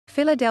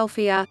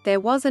Philadelphia,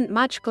 there wasn't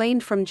much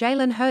gleaned from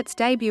Jalen Hurts'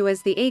 debut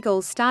as the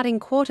Eagles' starting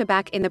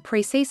quarterback in the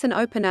preseason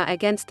opener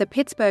against the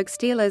Pittsburgh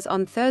Steelers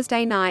on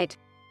Thursday night.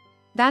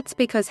 That's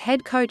because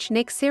head coach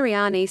Nick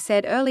Sirianni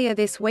said earlier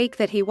this week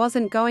that he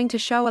wasn't going to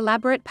show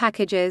elaborate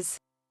packages.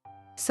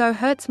 So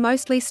Hurts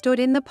mostly stood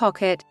in the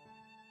pocket.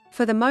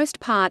 For the most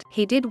part,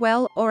 he did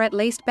well, or at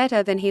least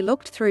better than he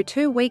looked through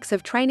 2 weeks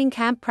of training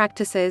camp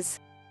practices.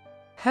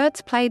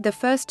 Hurts played the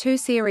first 2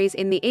 series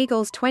in the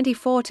Eagles'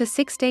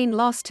 24-16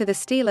 loss to the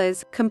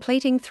Steelers,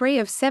 completing 3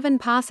 of 7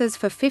 passes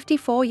for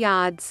 54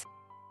 yards.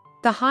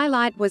 The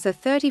highlight was a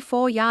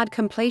 34-yard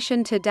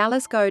completion to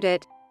Dallas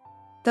Goedert.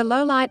 The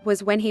lowlight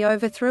was when he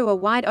overthrew a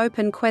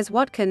wide-open Quez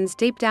Watkins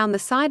deep down the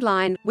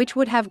sideline, which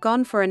would have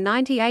gone for a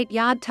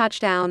 98-yard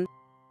touchdown.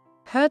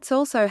 Hurts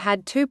also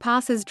had 2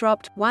 passes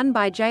dropped, one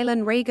by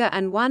Jalen Reagor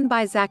and one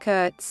by Zach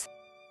Ertz.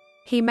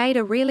 He made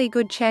a really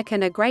good check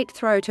and a great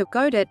throw to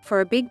Goedert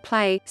for a big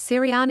play,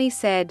 Sirianni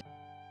said.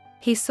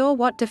 He saw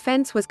what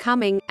defense was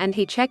coming, and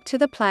he checked to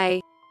the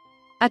play.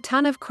 A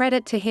ton of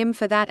credit to him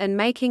for that and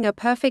making a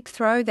perfect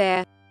throw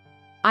there.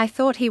 I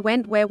thought he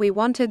went where we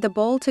wanted the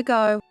ball to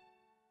go.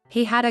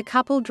 He had a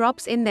couple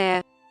drops in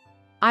there.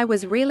 I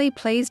was really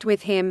pleased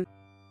with him.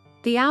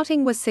 The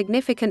outing was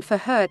significant for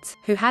Hurts,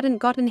 who hadn't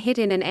gotten hit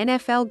in an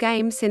NFL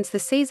game since the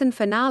season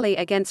finale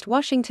against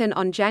Washington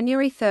on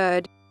January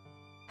 3.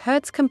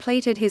 Hurts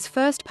completed his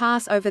first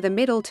pass over the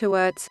middle to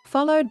Ertz,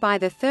 followed by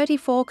the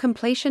 34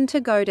 completion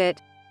to Goedert.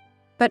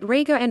 But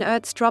Reagor and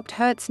Ertz dropped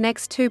Hurts'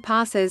 next 2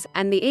 passes,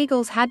 and the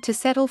Eagles had to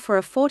settle for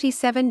a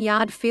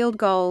 47-yard field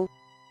goal.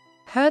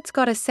 Hurts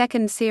got a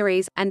second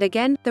series, and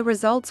again, the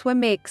results were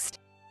mixed.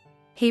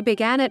 He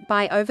began it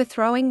by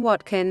overthrowing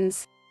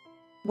Watkins.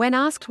 When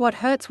asked what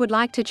Hurts would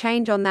like to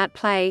change on that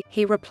play,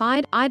 he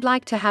replied, "I'd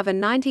like to have a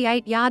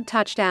 98-yard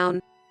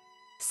touchdown."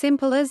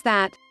 Simple as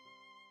that.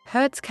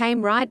 Hurts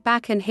came right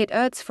back and hit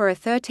Ertz for a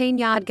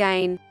 13-yard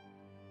gain.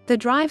 The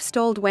drive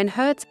stalled when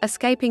Hurts,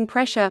 escaping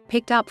pressure,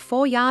 picked up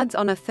 4 yards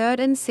on a 3rd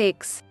and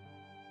 6.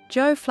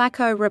 Joe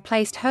Flacco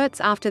replaced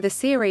Hurts after the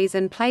series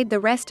and played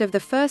the rest of the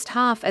first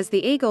half as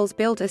the Eagles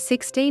built a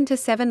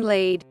 16-7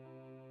 lead.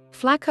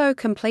 Flacco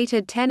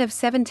completed 10 of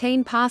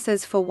 17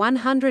 passes for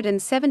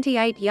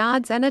 178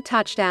 yards and a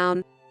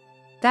touchdown.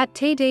 That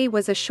TD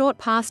was a short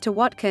pass to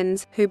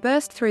Watkins, who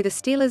burst through the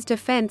Steelers'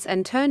 defense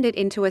and turned it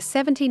into a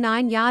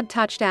 79-yard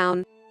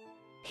touchdown.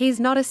 "He's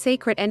not a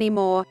secret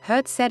anymore,"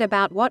 Hurts said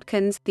about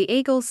Watkins, the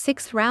Eagles'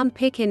 6th-round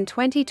pick in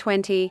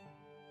 2020.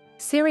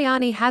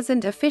 Sirianni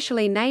hasn't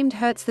officially named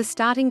Hurts the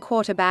starting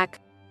quarterback.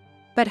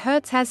 But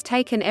Hurts has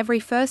taken every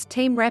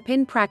first-team rep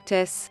in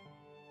practice.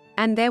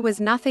 And there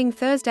was nothing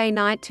Thursday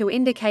night to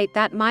indicate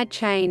that might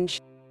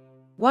change.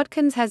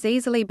 Watkins has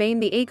easily been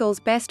the Eagles'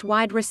 best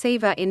wide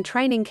receiver in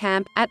training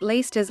camp, at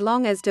least as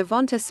long as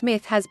Devonta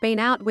Smith has been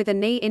out with a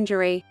knee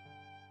injury.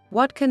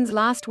 Watkins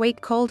last week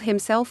called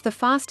himself the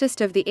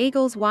fastest of the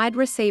Eagles' wide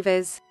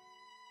receivers.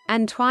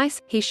 And twice,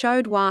 he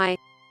showed why.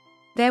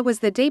 There was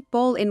the deep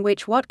ball in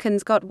which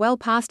Watkins got well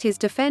past his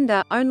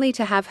defender, only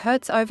to have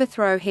Hurts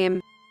overthrow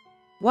him.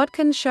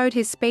 Watkins showed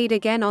his speed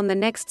again on the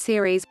next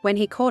series, when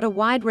he caught a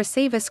wide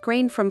receiver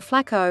screen from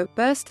Flacco,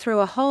 burst through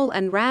a hole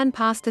and ran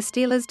past the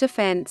Steelers'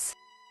 defense.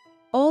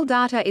 All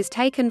data is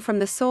taken from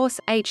the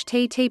source,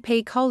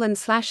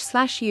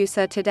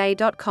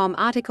 http://usertoday.com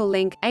article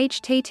link,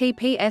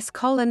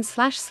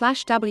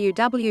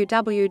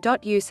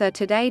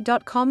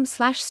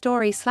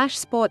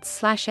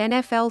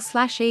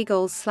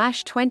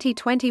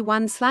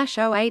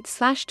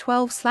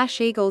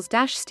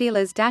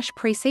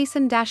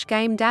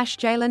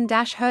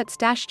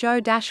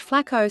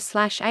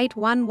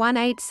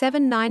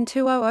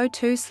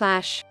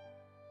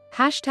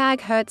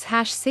 #Hurts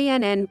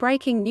 #CNN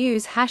Breaking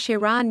News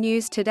 #Iran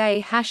News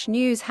Today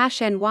 #News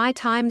 #NY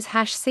Times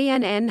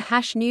 #CNN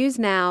 #News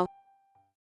Now